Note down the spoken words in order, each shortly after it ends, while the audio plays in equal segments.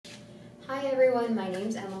Hi everyone, my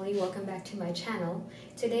name's Emily. Welcome back to my channel.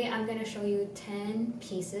 Today I'm going to show you 10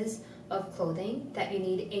 pieces of clothing that you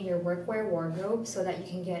need in your workwear wardrobe so that you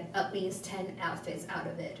can get at least 10 outfits out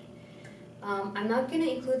of it. I'm not going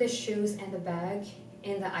to include the shoes and the bag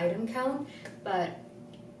in the item count, but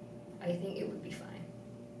I think it would be fine.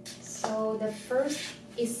 So the first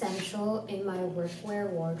essential in my workwear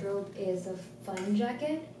wardrobe is a fun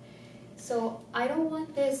jacket. So I don't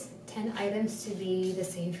want this 10 items to be the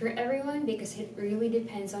same for everyone because it really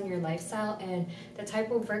depends on your lifestyle and the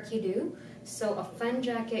type of work you do. So a fun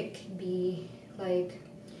jacket could be like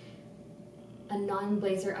a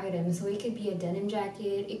non-blazer item. So it could be a denim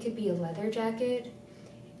jacket, it could be a leather jacket,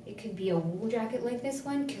 it could be a wool jacket like this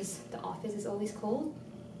one because the office is always cold.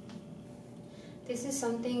 This is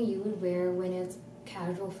something you would wear when it's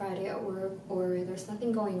casual Friday at work or there's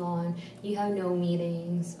nothing going on, you have no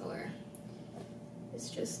meetings, or it's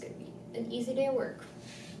just gonna be an easy day at work.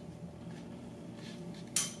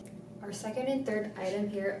 Our second and third item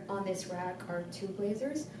here on this rack are two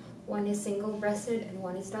blazers. One is single-breasted and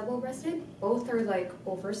one is double-breasted. Both are like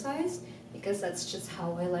oversized because that's just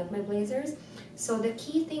how I like my blazers. So the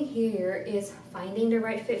key thing here is finding the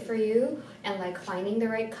right fit for you and like finding the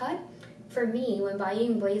right cut. For me, when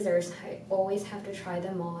buying blazers, I always have to try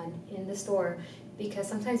them on in the store because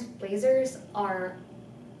sometimes blazers are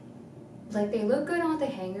like they look good on the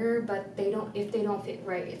hanger, but if they don't fit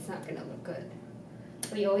right, it's not gonna look good.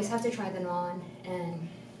 So you always have to try them on and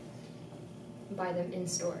buy them in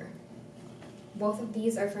store. Both of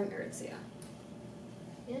these are from Aritzia.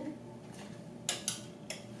 Yeah.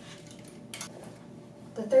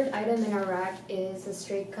 The third item in our rack is a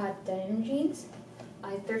straight cut denim jeans.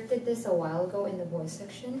 I thrifted this a while ago in the boys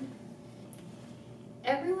section.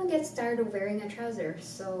 Everyone gets tired of wearing a trouser,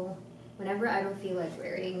 so whenever I don't feel like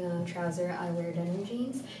wearing a trouser, I wear denim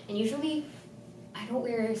jeans. And usually, I don't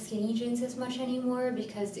wear skinny jeans as much anymore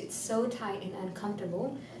because it's so tight and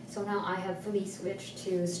uncomfortable. So now I have fully switched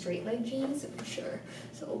to straight leg jeans for sure.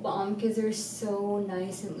 So bomb because they're so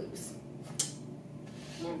nice and loose.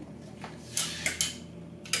 Yeah.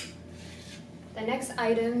 The next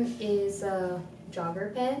item is a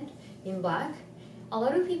jogger pant in black. A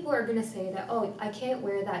lot of people are gonna say that, oh, I can't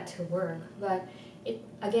wear that to work, but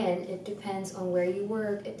it depends on where you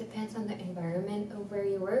work. It depends on the environment of where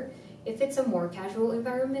you work. If it's a more casual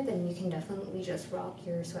environment, then you can definitely just rock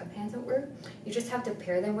your sweatpants at work. You just have to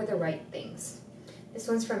pair them with the right things. This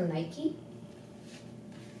one's from Nike.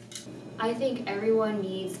 I think everyone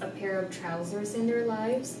needs a pair of trousers in their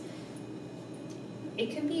lives.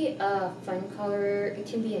 It can be a fun color, it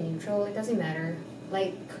can be a neutral, it doesn't matter.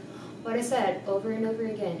 Like what I said over and over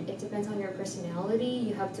again, it depends on your personality.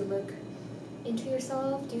 You have to look into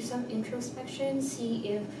yourself, do some introspection, see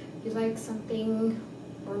if you like something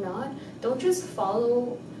or not. Don't just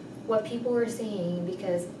follow what people are saying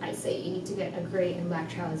because I say you need to get a gray and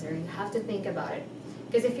black trouser. You have to think about it.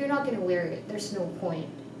 Because if you're not going to wear it, there's no point.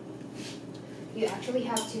 You actually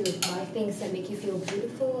have to buy things that make you feel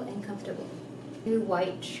beautiful and comfortable. Two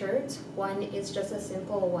white shirts. One is just a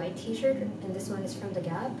simple white t-shirt, and this one is from The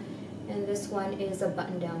Gap. And this one is a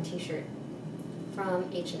button-down t-shirt from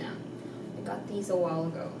H&M. I got these a while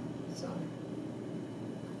ago. So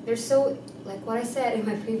they're so, like what I said in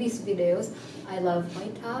my previous videos, I love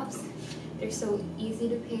white tops. They're so easy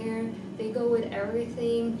to pair. They go with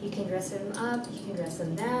everything. You can dress them up, you can dress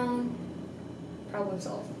them down. Problem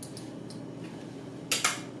solved.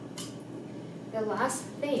 The last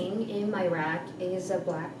thing in my rack is a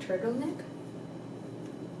black turtleneck.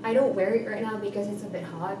 I don't wear it right now because it's a bit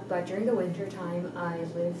hot, but during the winter time I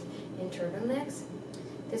live in turtlenecks.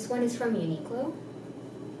 This one is from Uniqlo.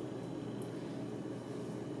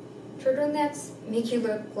 Turtlenecks make you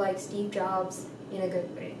look like Steve Jobs in a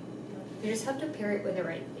good way. You just have to pair it with the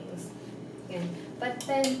right things. But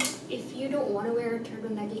then if you don't want to wear a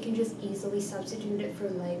turtleneck, you can just easily substitute it for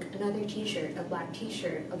like another t-shirt, a black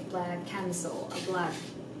t-shirt, a black camisole, a black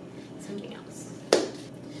something else.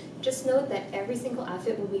 Just note that every single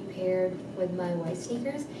outfit will be paired with my white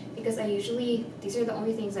sneakers because these are the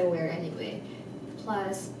only things I wear anyway.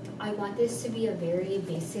 Plus, I want this to be a very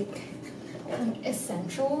basic,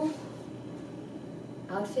 essential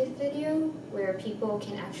outfit video where people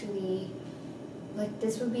can actually, like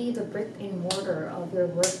this would be the brick and mortar of your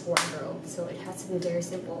work wardrobe, so it has to be very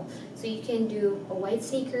simple. So you can do a white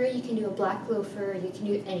sneaker, you can do a black loafer, you can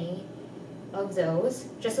do any of those,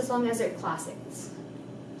 just as long as they're classics.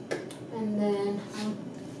 And then I'm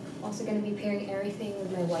also going to be pairing everything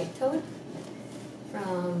with my white tote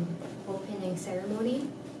from Opening Ceremony.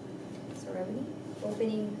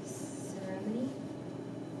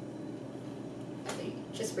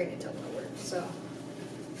 Just bring it to my work. So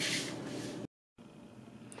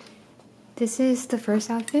This is the first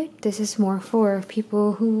outfit. This is more for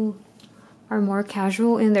people who are more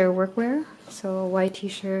casual in their workwear. So a white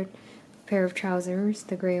t-shirt, pair of trousers,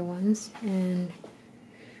 the gray ones, and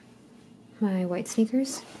my white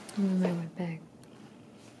sneakers, and my white bag.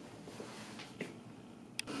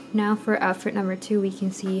 Now for outfit number 2, we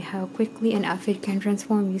can see how quickly an outfit can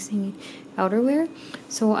transform using outerwear.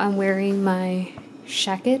 So I'm wearing my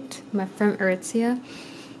jacket, from Aritzia,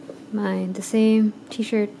 the same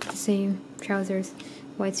t-shirt, the same trousers,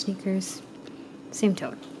 white sneakers, same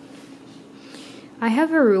tote. I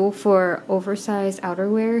have a rule for oversized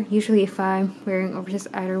outerwear. Usually if I'm wearing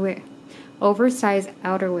oversized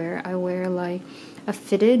outerwear, I wear like a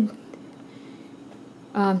fitted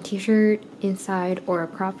t-shirt inside or a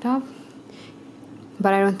crop top.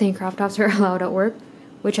 But I don't think crop tops are allowed at work,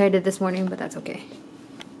 which I did this morning, but that's okay.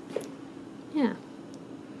 Yeah.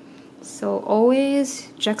 So always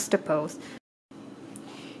juxtapose.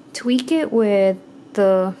 Tweak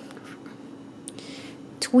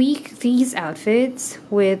these outfits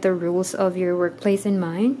with the rules of your workplace in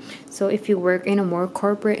mind. So if you work in a more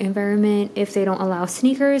corporate environment, if they don't allow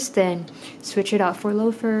sneakers, then switch it out for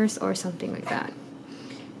loafers or something like that.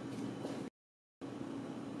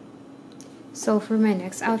 So for my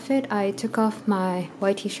next outfit, I took off my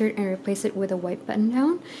white t-shirt and replaced it with a white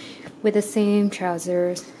button-down with the same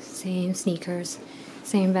trousers, same sneakers,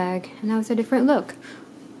 same bag, and that was a different look.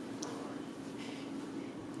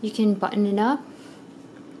 You can button it up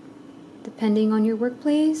depending on your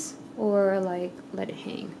workplace, or like let it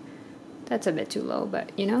hang. That's a bit too low, but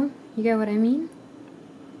you get what I mean?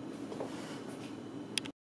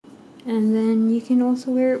 And then you can also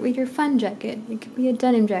wear it with your fun jacket. It could be a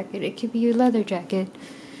denim jacket, it could be your leather jacket.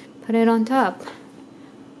 Put it on top.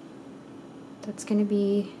 That's gonna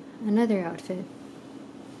be another outfit.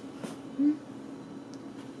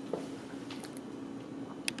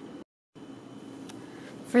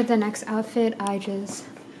 For the next outfit, I just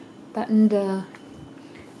buttoned the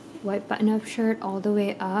white button-up shirt all the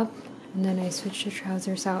way up, and then I switched the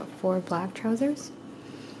trousers out for black trousers.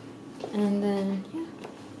 And then, yeah.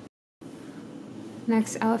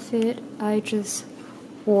 Next outfit, I just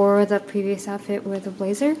wore the previous outfit with a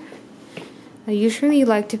blazer. I usually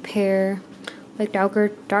like to pair like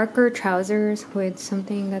darker trousers with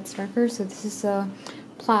something that's darker. So this is a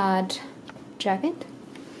plaid jacket,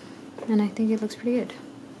 and I think it looks pretty good.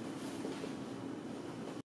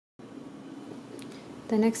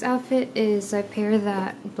 The next outfit is I pair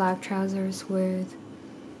that black trousers with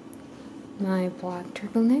my black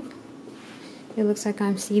turtleneck. It looks like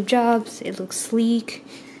I'm Steve Jobs. It looks sleek.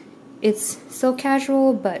 It's so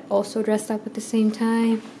casual, but also dressed up at the same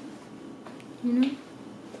time.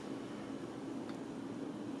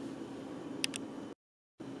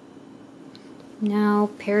 Now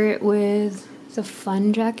pair it with the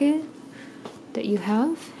fun jacket that you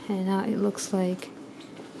have, and now it looks like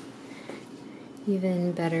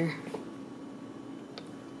even better.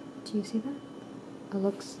 Do you see that?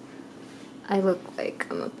 I look like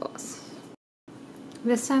I'm a boss.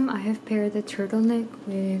 This time I have paired the turtleneck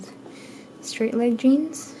with straight leg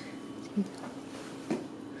jeans.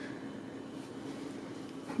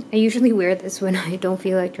 I usually wear this when I don't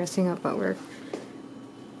feel like dressing up at work.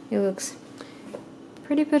 It looks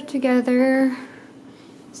pretty put together,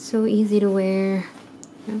 so easy to wear.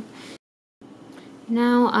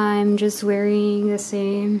 Now I'm just wearing the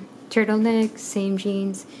same turtleneck, same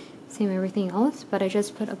jeans, same everything else, but I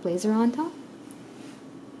just put a blazer on top.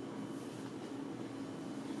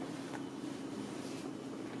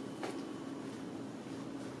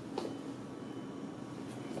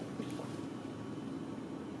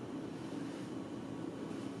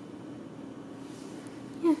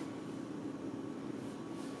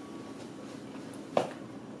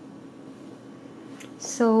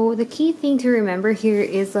 So the key thing to remember here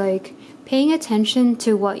is like paying attention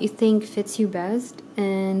to what you think fits you best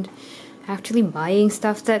and actually buying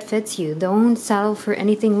stuff that fits you. Don't settle for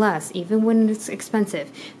anything less, even when it's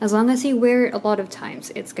expensive. As long as you wear it a lot of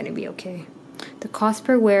times, it's gonna be okay. The cost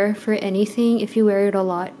per wear for anything, if you wear it a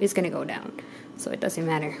lot, is gonna go down. So it doesn't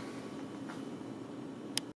matter.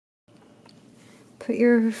 Put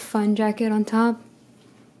your fun jacket on top.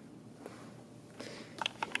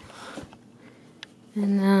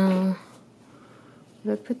 And now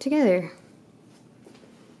look put together.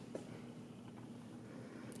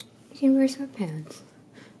 You can wear sweatpants.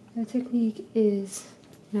 The technique is,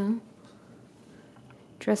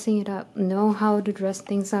 dressing it up. Know how to dress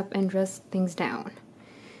things up and dress things down.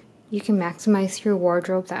 You can maximize your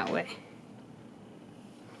wardrobe that way.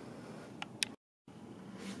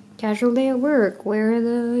 Casual day at work, wear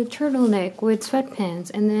the turtleneck with sweatpants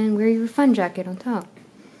and then wear your fun jacket on top.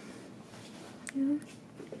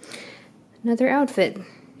 Another outfit.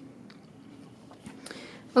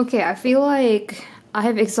 Okay, I feel like I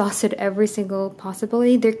have exhausted every single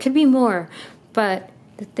possibility. There could be more, but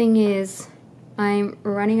the thing is, I'm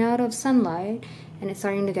running out of sunlight and it's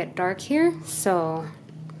starting to get dark here, so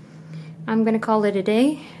I'm gonna call it a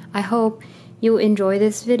day. I hope you enjoy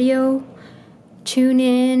this video. Tune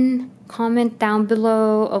in, comment down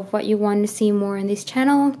below of what you want to see more in this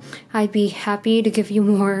channel. I'd be happy to give you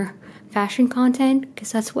more fashion content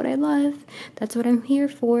because that's what I love. That's what I'm here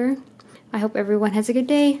for. I hope everyone has a good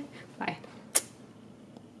day. Bye.